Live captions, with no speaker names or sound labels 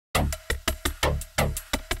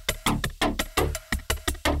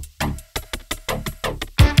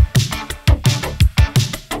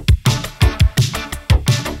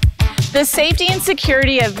The safety and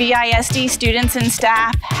security of VISD students and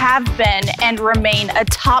staff have been and remain a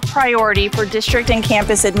top priority for district and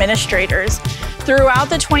campus administrators.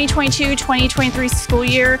 Throughout the 2022-2023 school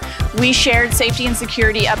year, we shared safety and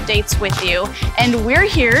security updates with you, and we're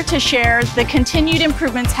here to share the continued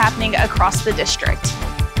improvements happening across the district.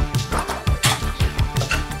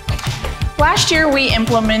 Last year, we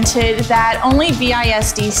implemented that only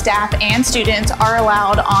VISD staff and students are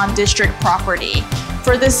allowed on district property.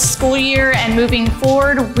 For this school year and moving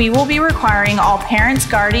forward, we will be requiring all parents,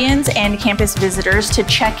 guardians, and campus visitors to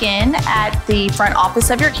check in at the front office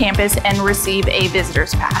of your campus and receive a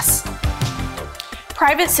visitor's pass.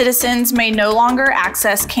 Private citizens may no longer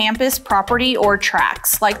access campus property or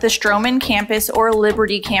tracks, like the Stroman campus or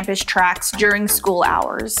Liberty campus tracks during school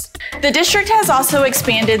hours. The district has also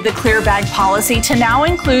expanded the clear bag policy to now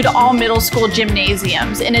include all middle school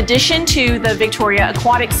gymnasiums, in addition to the Victoria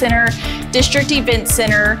Aquatic Center, District Event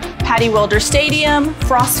Center, Patty Wilder Stadium,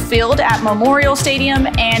 Frost Field at Memorial Stadium,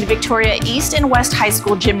 and Victoria East and West High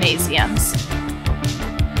School gymnasiums.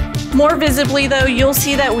 More visibly though, you'll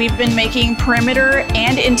see that we've been making perimeter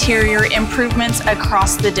and interior improvements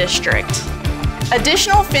across the district.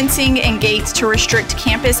 Additional fencing and gates to restrict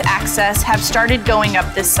campus access have started going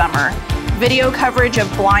up this summer. Video coverage of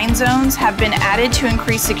blind zones have been added to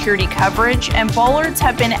increase security coverage, and bollards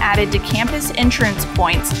have been added to campus entrance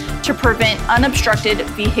points to prevent unobstructed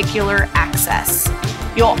vehicular access.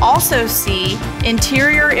 You'll also see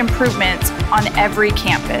interior improvements on every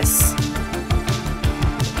campus.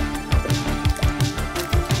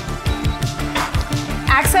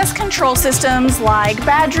 Access control systems like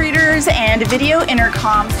badge readers and video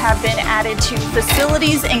intercoms have been added to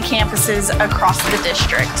facilities and campuses across the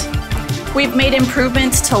district. We've made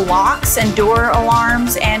improvements to locks and door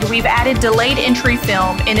alarms, and we've added delayed entry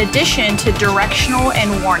film in addition to directional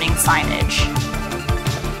and warning signage.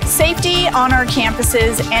 Safety on our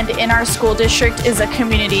campuses and in our school district is a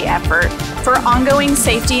community effort. For ongoing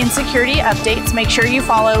safety and security updates, make sure you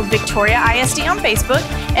follow Victoria ISD on Facebook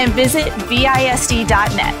and visit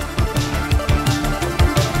visd.net.